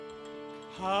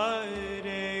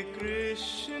Hare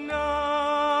Krishna,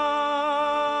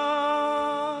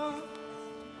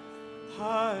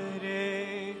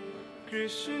 Hare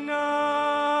Krishna,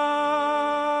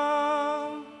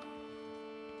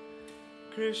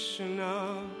 Krishna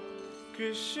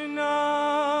Krishna,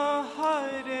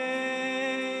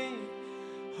 Hare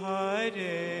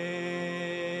Hare,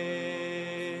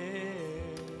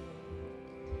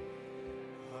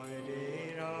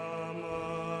 Hare Rama,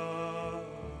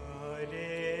 Hare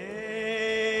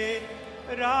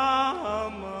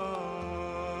Rama,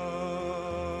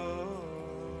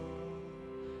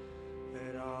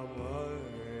 Rama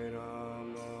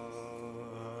Rama,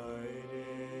 Hare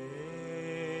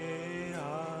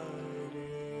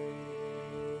Hare,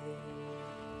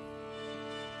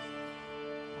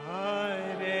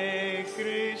 Hare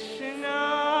Krishna,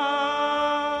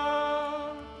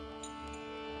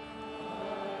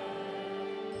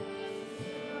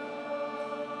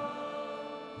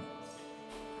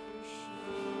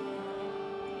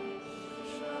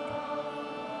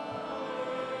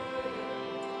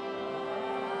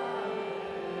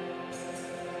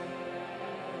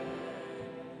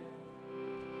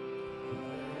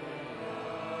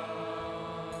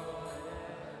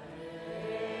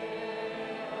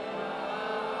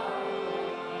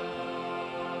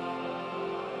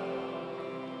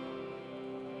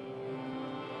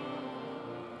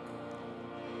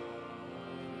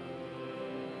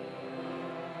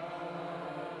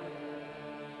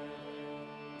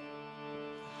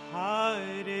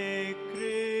 Hare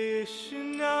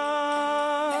Krishna,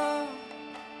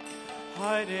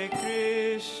 Hare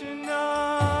Krishna,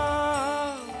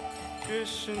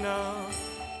 Krishna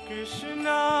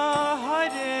Krishna,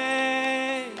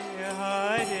 Hare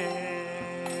Hare,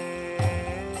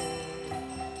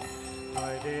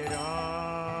 Hare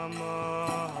Rama,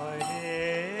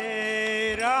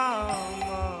 Hare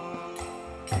Rama,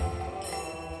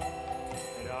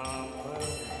 Rama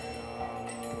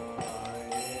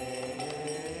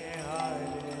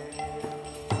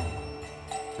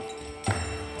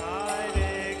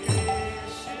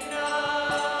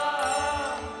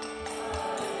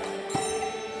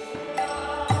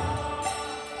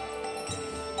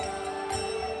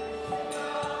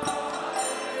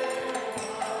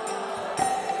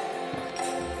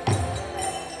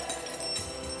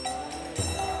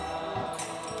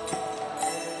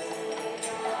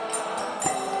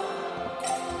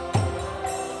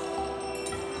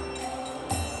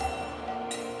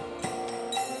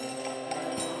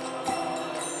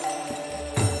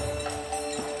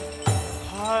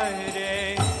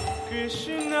Hare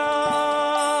Krishna,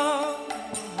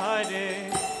 Hare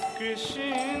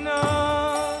Krishna,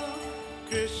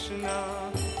 Krishna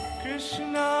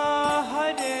Krishna,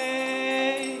 Hare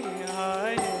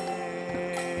Hare,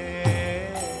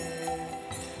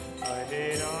 Hare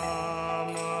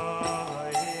Rama,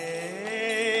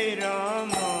 Hare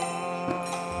Rama,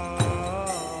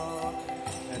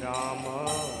 Rama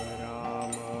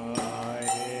Rama,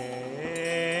 Hare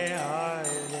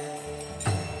Hare.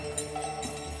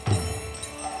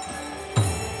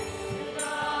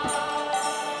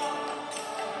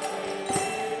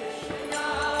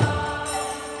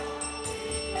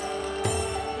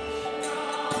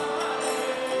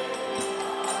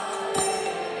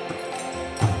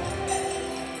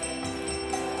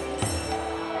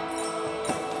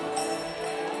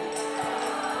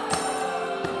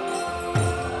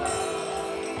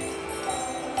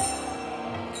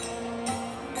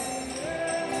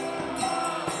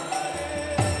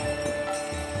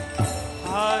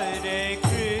 Hare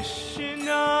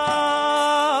Krishna,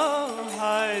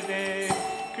 Hare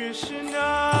Krishna,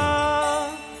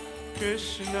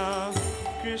 Krishna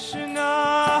Krishna,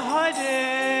 Hare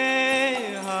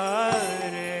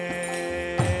Hare,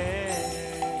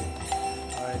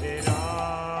 Hare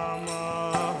Rama,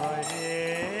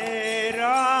 Hare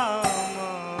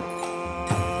Rama,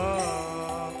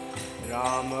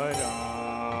 Rama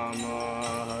Rama,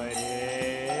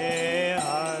 Hare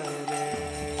Hare.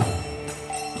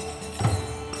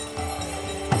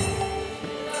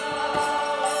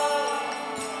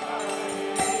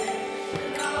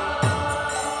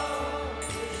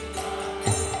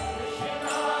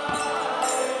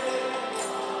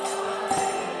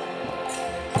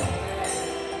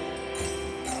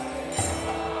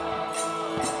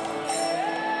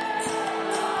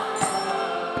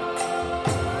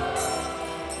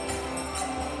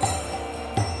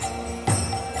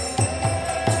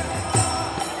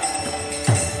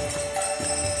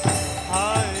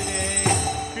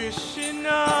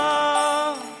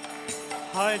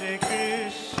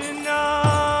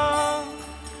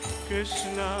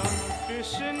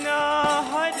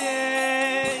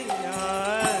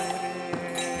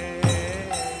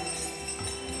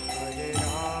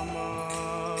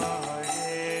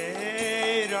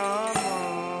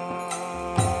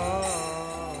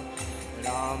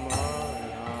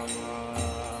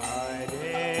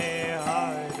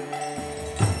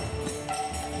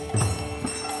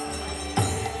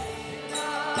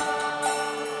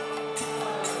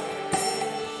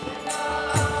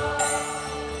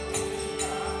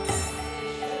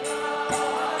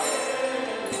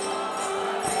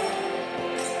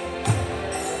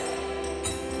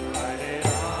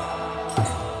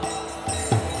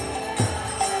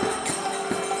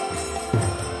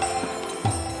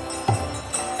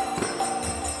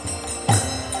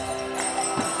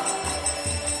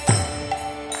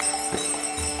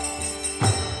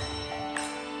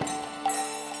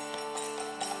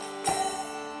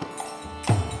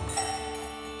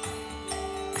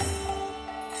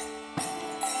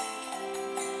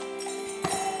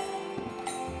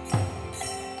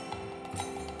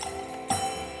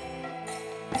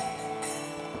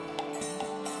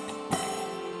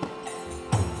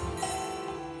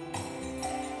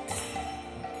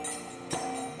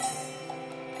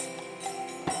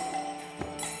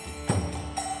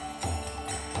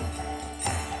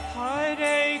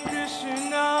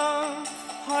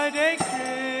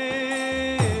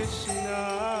 Hare Krishna,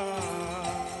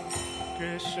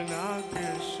 Krishna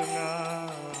Krishna,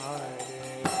 Hare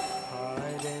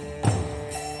Hare,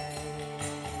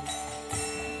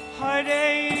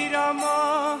 Hare Rama,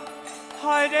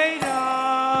 Hare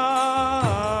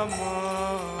Rama,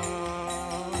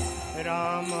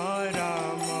 Rama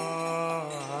Rama,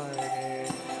 Hare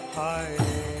Hare.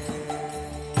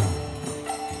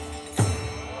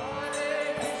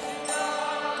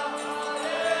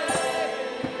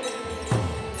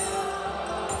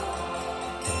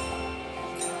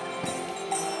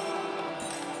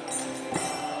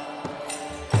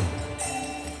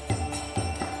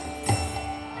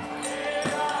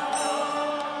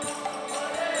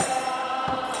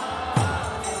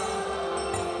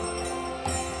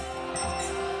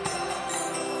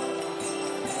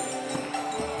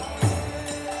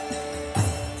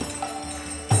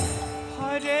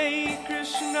 Hare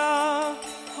Krishna,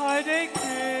 Hare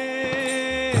Krishna,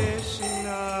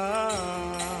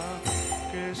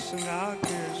 Krishna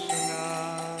Krishna,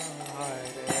 Hare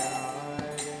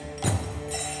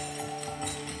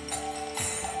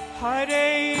Hare,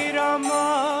 Hare Rama,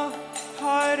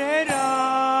 Hare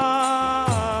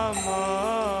Rama,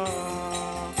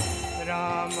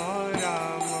 Rama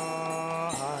Rama,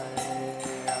 Hare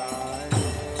Hare.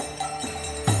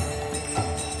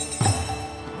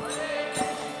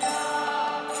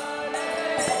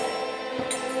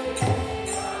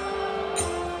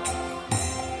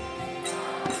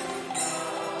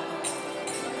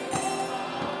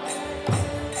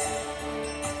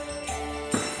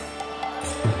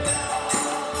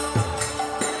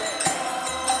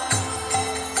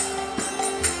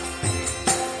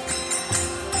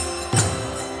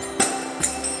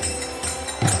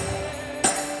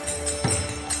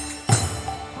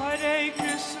 Hare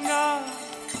Krishna,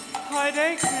 Hare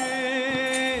Krishna,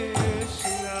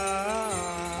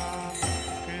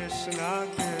 Krishna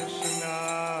Krishna,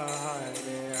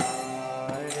 Hare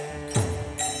Hare,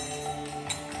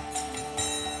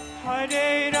 Hare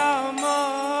Rama,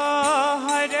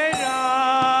 Hare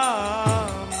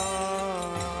Rama,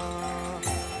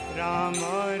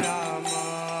 Rama Rama,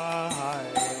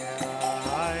 Hare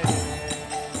Hare.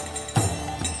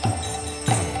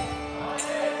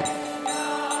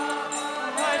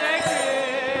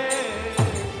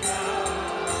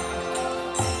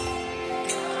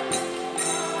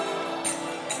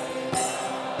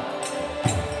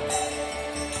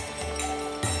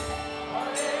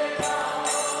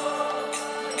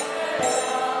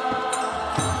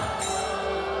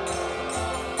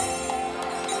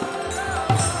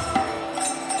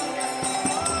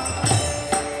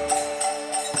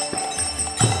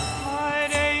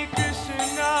 Hare Krishna, Hare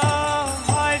Krishna,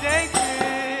 Hare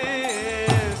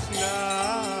Krishna,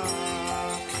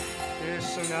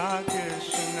 Krishna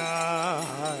Krishna,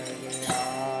 Hare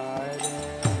Hare,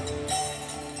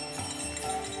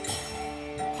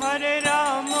 Hare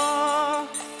Rama,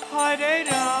 Hare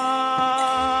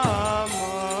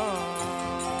Rama,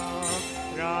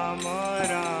 Rama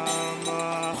Rama,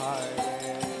 Hare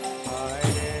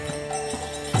Hare.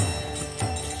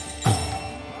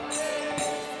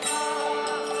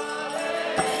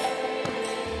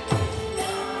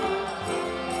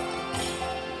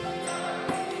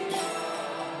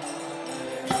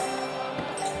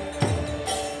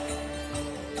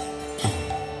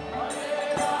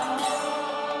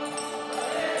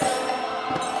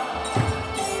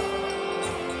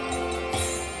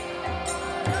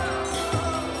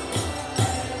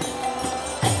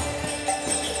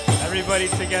 Everybody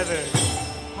together.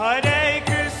 Hare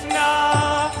Krishna,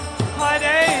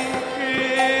 Hare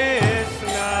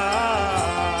Krishna,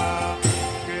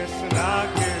 Krishna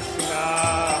Krishna,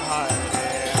 Hare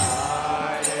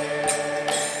Hare,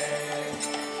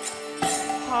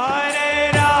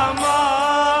 Hare Rama,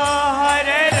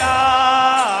 Hare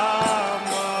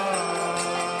Rama,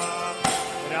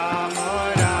 Rama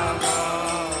Rama.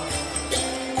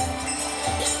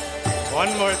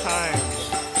 One more time.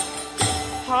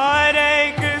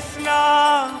 Hare Krishna,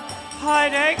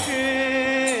 Hare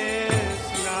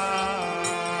Krishna,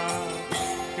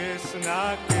 Krishna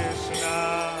Krishna,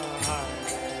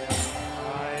 Hare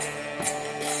Hare,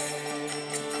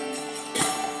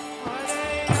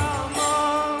 Hare Rama,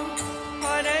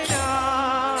 Hare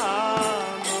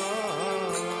Rama,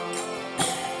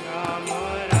 Rama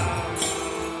Rama,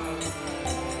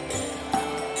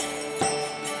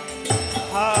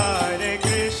 Hare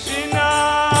Krishna,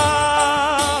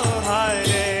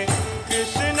 Hare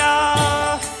Krishna,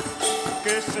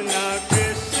 Krishna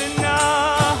Krishna,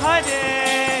 Hare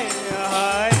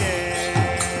Hare,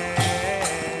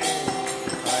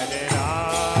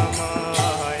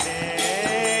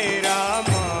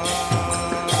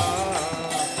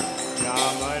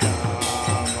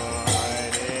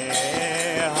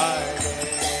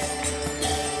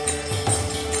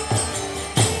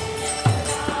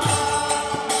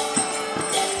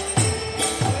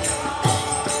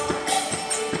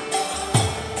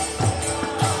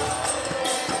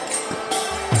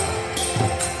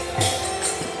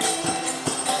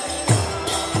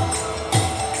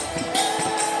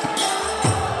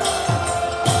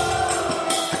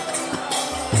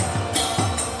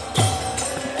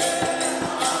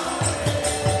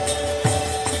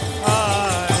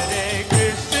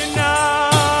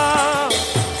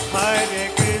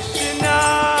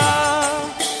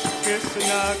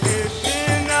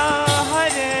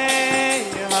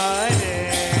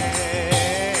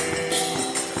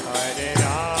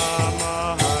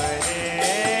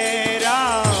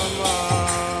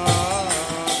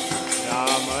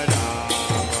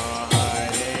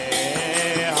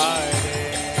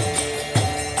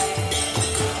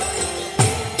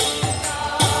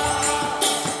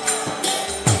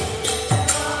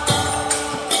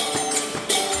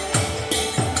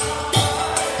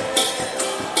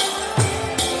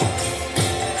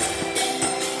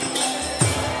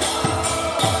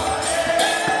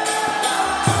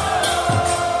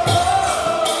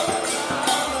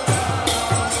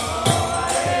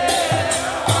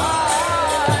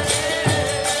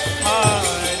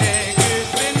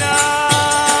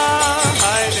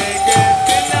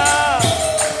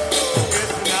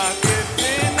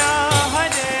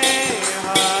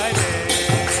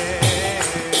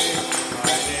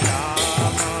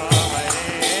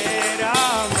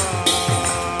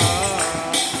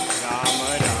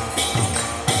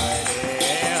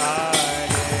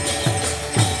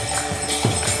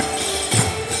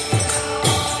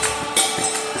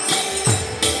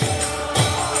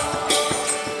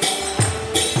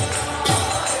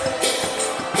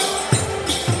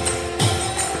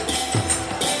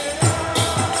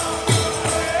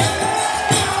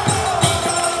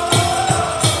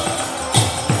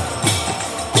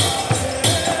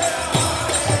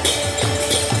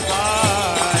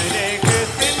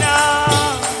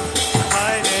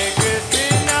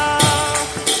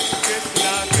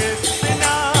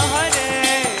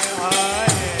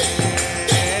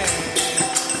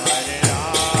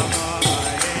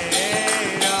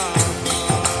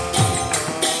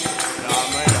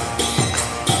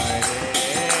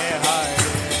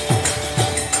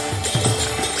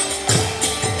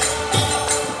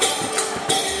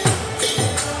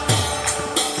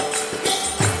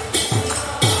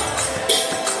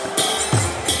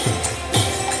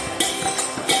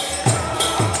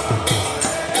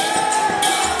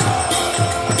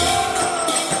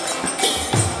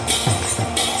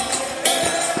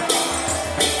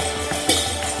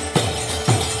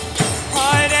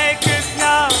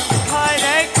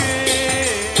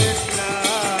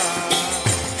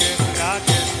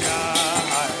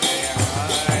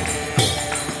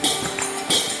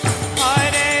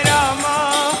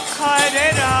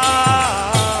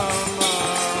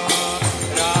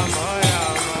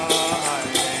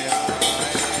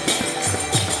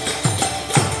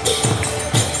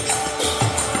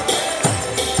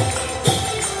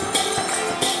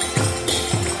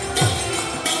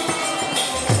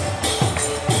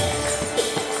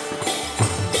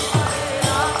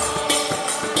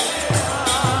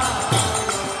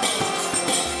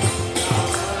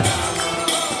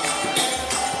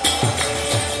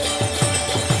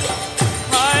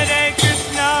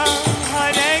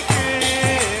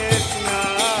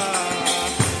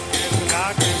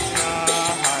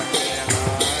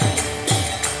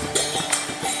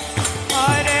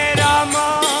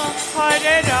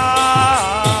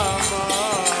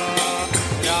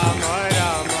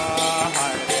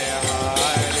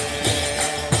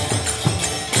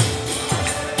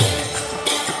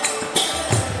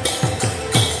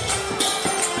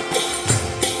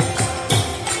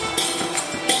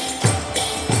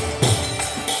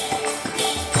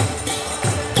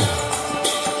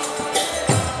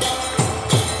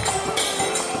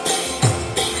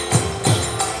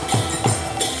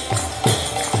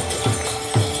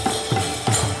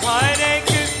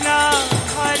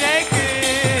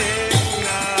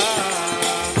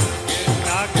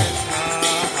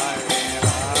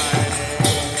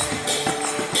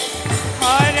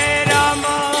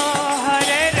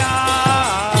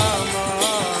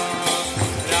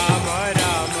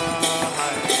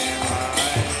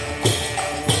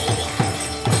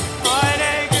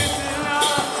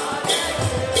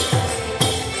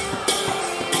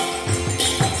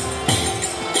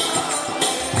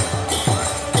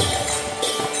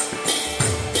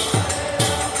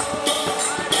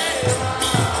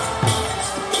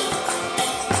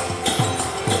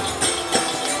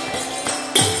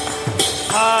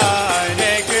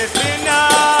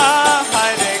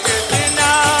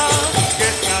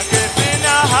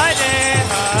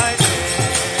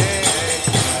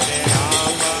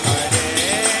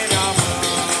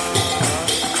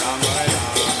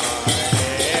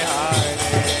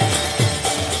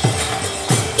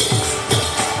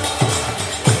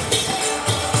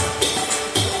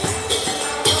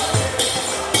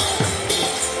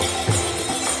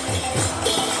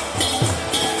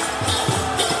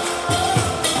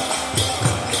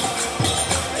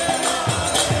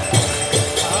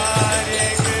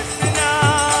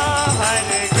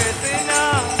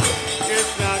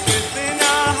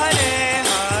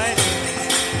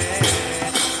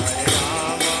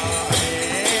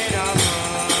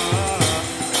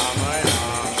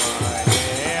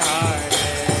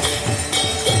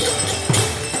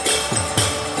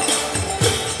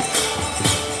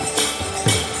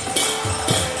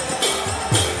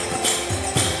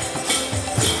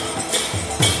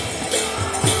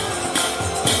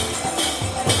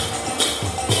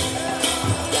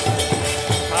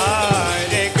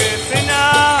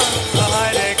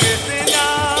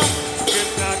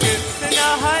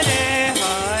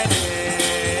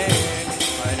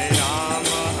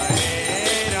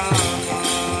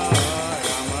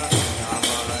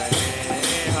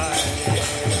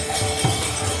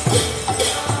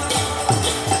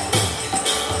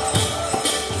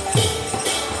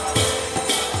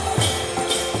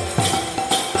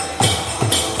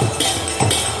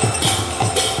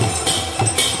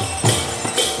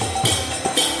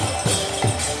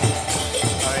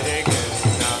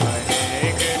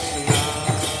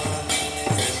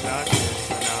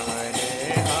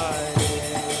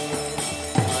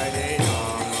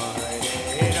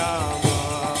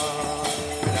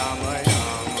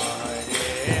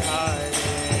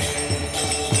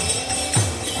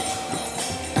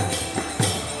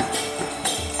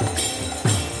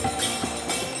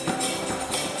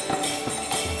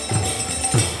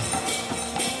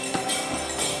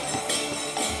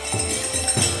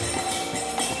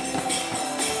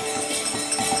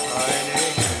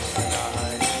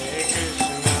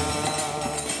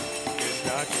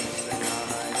 Krishna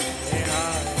Hare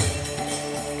Hare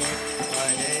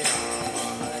Hare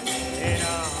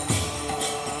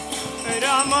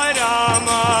Rama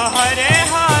Rama Hare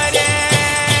Hare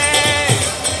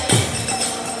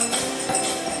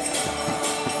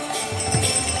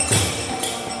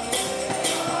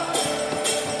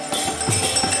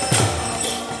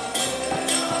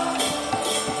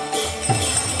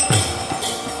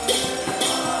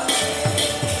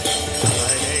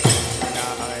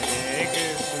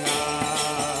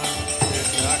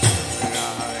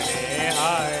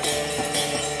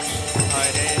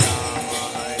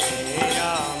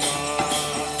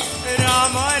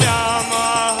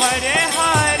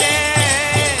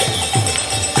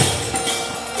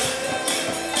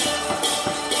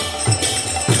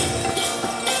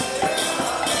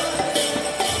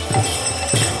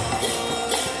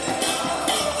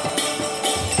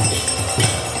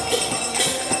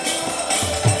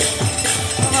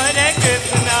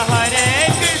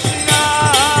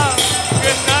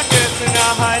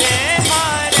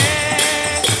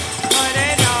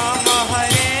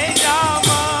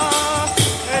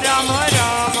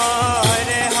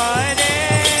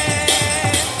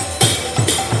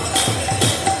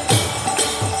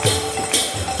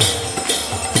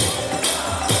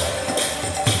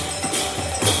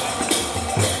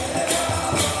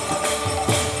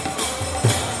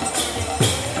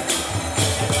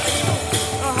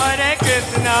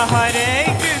Hare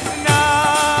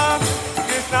Krishna,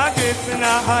 Krishna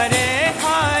Krishna Hare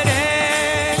Hare,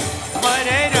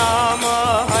 Hare Rama,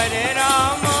 Hare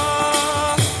Rama,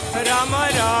 Rama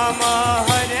Rama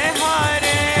Hare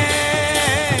Hare.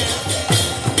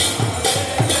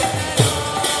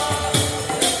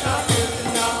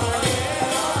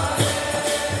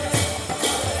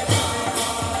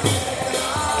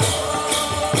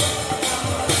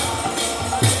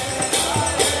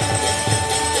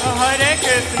 Hare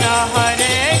Krishna,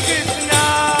 Hare Krishna,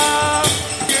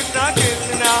 Krishna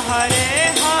Krishna Hare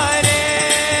Hare,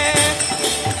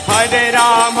 Hare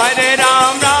Ram,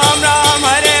 Ram Ram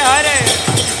Hare Hare,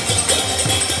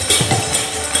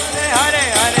 Hare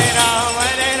Hare Ram,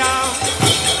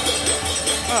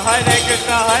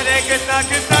 Hare Krishna,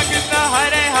 Krishna Krishna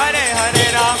Hare Hare, Hare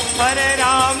Ram,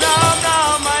 Ram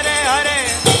Ram Hare Hare.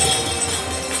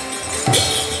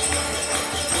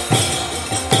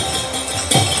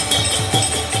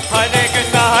 Hare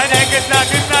Krishna,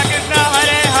 Krishna Krishna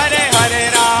Hare Hare, Hare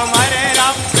Ram,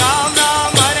 Ram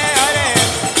Ram Hare Hare.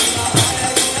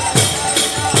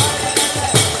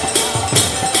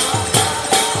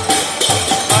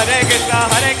 Hare Krishna,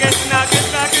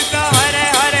 Krishna Krishna Hare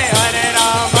Hare, Hare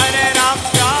Ram,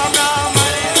 Ram Ram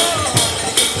Hare Hare.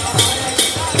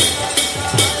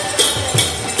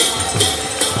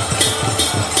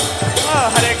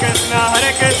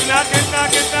 Hare Krishna, Krishna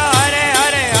Krishna Hare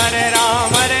Hare, Hare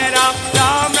Ram,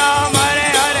 Ram Ram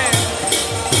Hare Hare.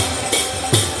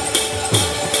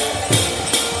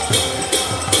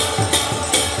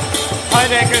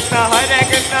 Hare Krishna,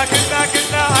 Krishna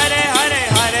Hare Hare,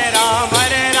 Hare Ram,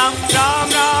 Ram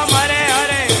Ram Hare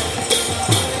Hare.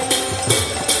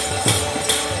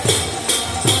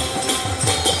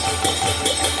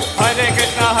 Hare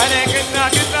Krishna,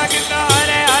 Krishna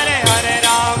Hare Hare, Hare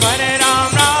Ram,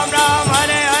 Ram Ram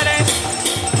Hare Hare.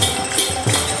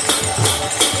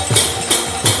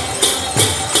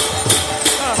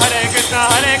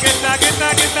 Hare Krishna,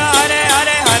 Krishna Hare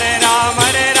Hare,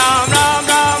 Hare Ram, Ram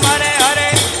Ram Hare Hare.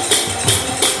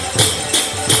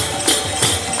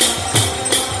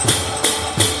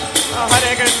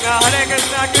 Hare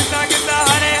Krishna, Krishna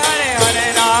Hare Hare, Hare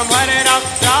Ram,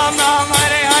 Ram Ram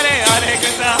Hare Hare. Hare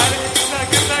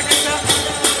Krishna, Krishna.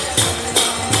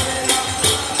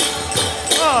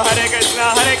 Oh, Hare Krishna,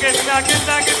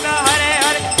 Krishna Hare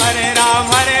Hare, Hare Ram,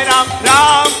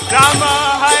 Ram Rama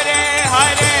Hare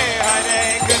Hare. Hare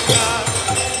Krishna.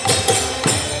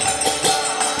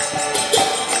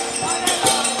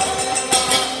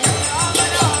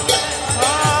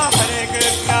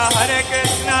 Hare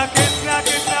Krishna,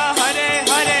 Krishna Hare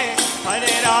Hare,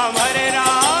 Hare Ram,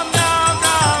 Ram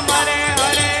Ram Hare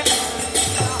Hare.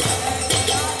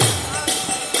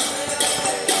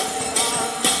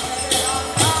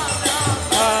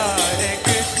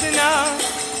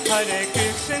 Hare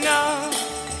Krishna,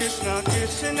 Krishna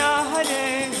Krishna Hare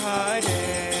Hare,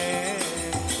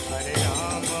 Hare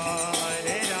Rama,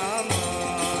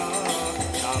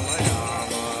 Rama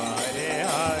Rama Hare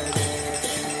Hare.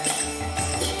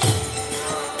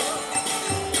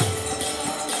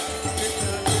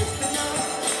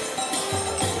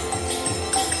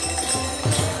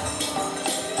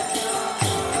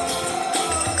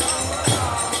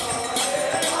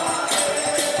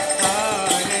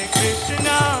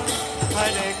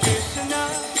 Hare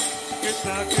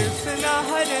Krishna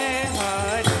Hare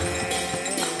Hare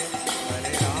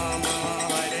Hare Rama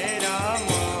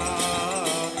Rama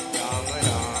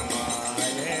Rama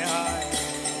Hare Hare.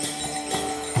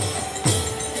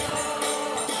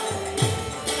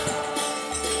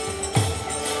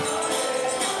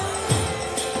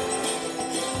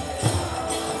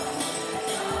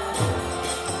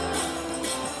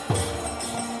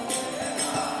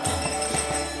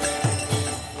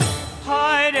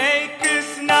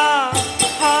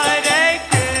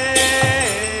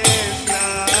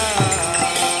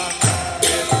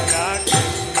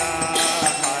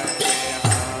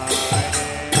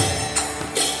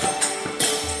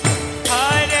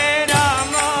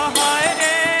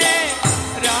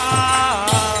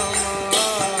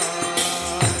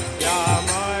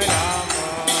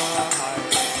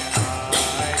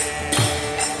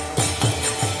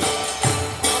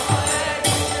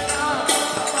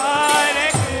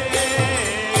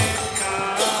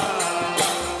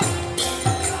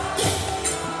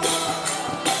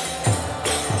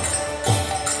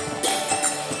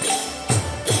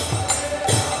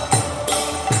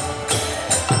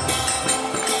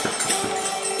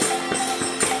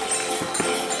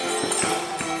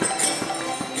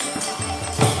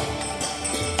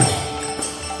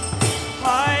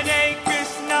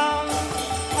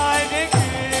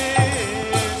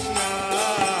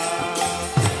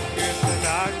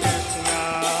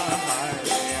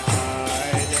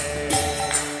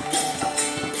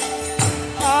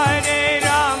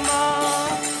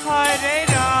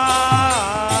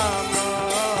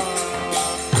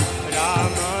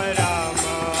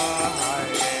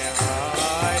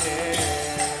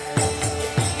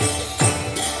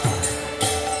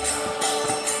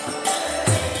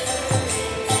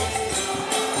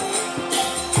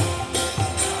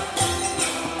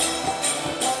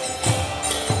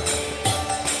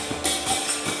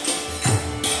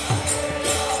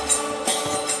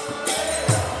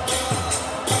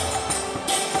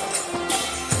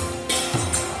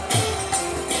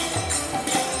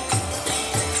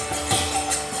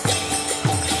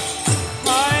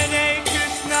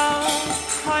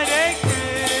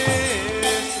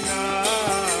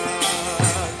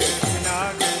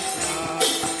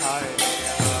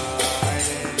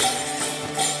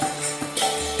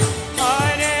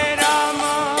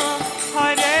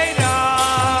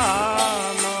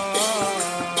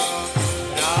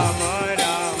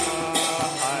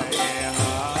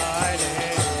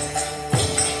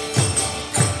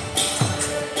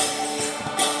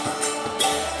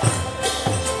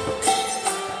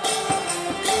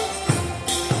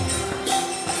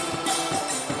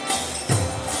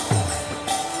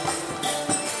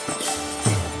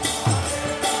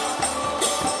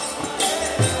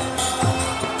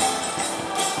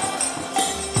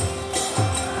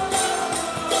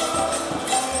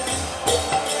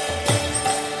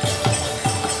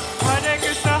 Hare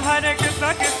Krishna, Hare Krishna,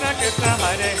 Krishna Krishna,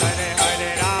 Hare Hare,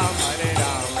 Hare Rama, Hare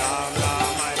Rama, Rama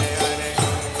Rama, Hare Hare.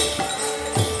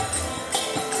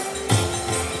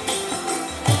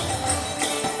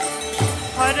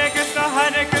 Hare Krishna,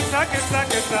 Hare Krishna, Krishna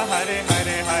Krishna, Hare Hare, Hare Rama, Hare Rama, Rama Rama, Hare Hare. Hare Krishna, Hare Krishna, Krishna Krishna, Hare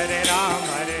Hare, Hare Rama,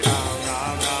 Hare Rama,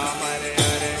 Rama Rama, Hare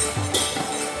Hare.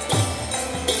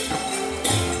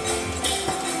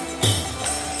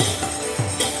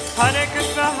 Hare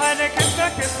Krishna, Hare Krishna,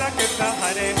 Krishna Krishna, Hare Hare, Hare Ram, Ram Ram, Hare Hare. Hare Krishna, Hare Krishna, Krishna Krishna,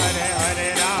 Hare Hare,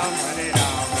 Hare Ram,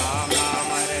 Ram Ram,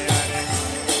 Hare Hare.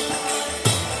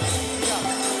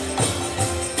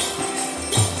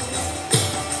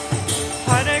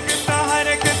 Hare Krishna,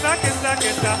 Hare Krishna, Krishna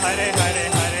Krishna, Hare Hare,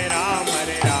 Hare Ram, Ram Ram, Hare Hare. Hare Krishna, Hare Krishna, Krishna Krishna, Hare Hare, Hare Ram,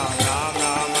 Ram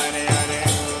Ram, Hare Hare.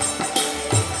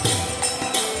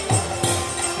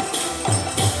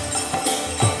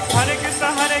 Hare Krishna,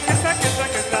 Hare Krishna, Krishna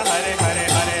Krishna, Hare Hare,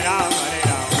 Hare Ram,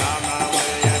 Ram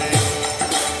Hare Hare.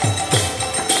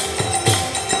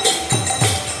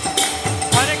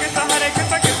 Hare Krishna, Hare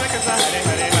Krishna, Krishna Krishna, Hare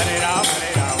Hare, Hare Ram,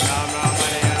 Ram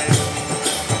Hare Hare.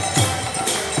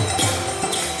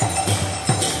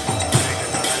 Hare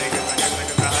Krishna, Hare Krishna, Krishna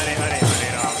Krishna, Hare Hare,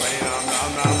 Hare Ram,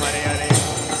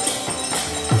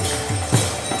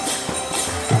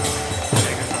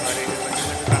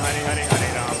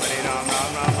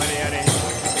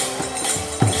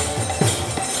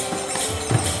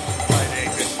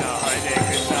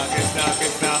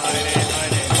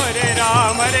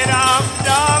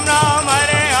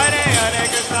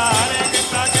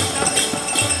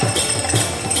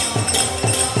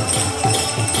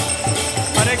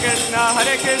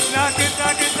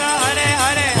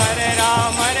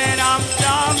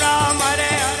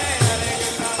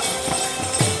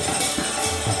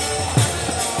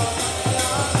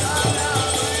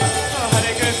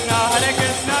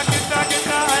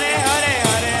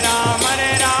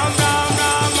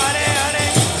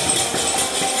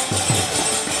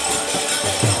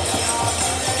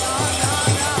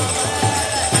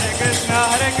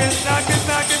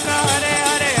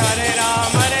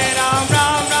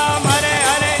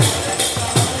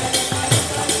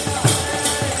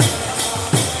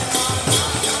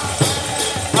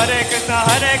 Hare Krishna,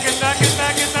 Krishna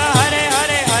Krishna, Hare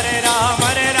Hare, Hare Ram,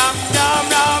 Ram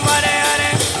Ram, Hare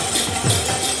Hare.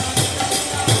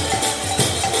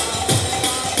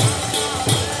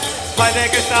 Hare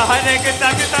Krishna,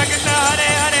 Krishna Krishna, Hare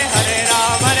Hare, Hare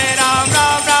Ram,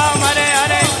 Ram Ram, Hare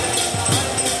Hare.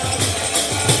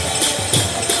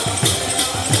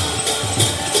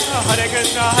 Hare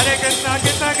Krishna,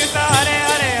 Krishna Krishna, Hare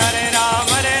Hare, Hare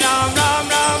Ram, Ram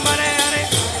Ram, Hare Hare.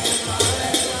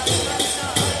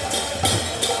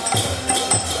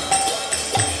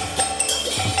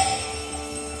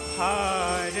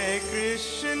 Hare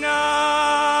Krishna,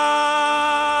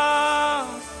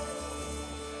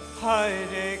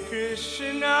 Hare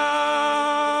Krishna,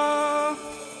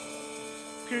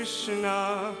 Krishna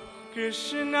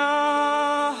Krishna,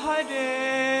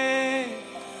 Hare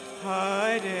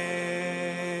Hare,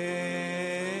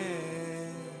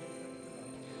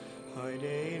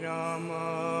 Hare Rama,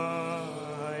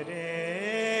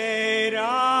 Hare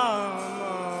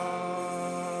Rama,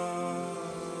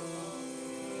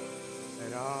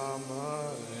 Rama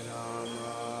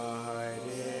Rama, Hare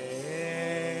Hare.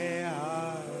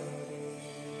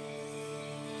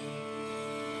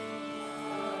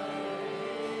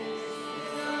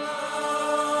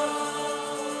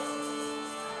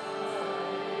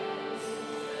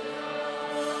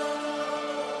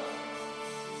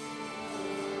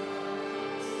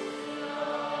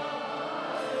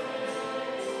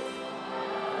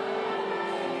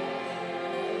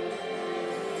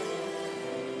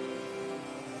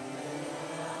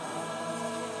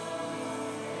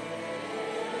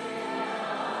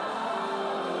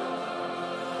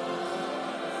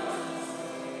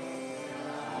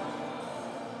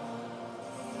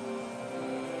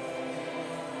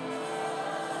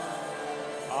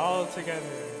 All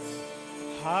together.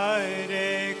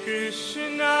 Hare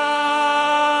Krishna,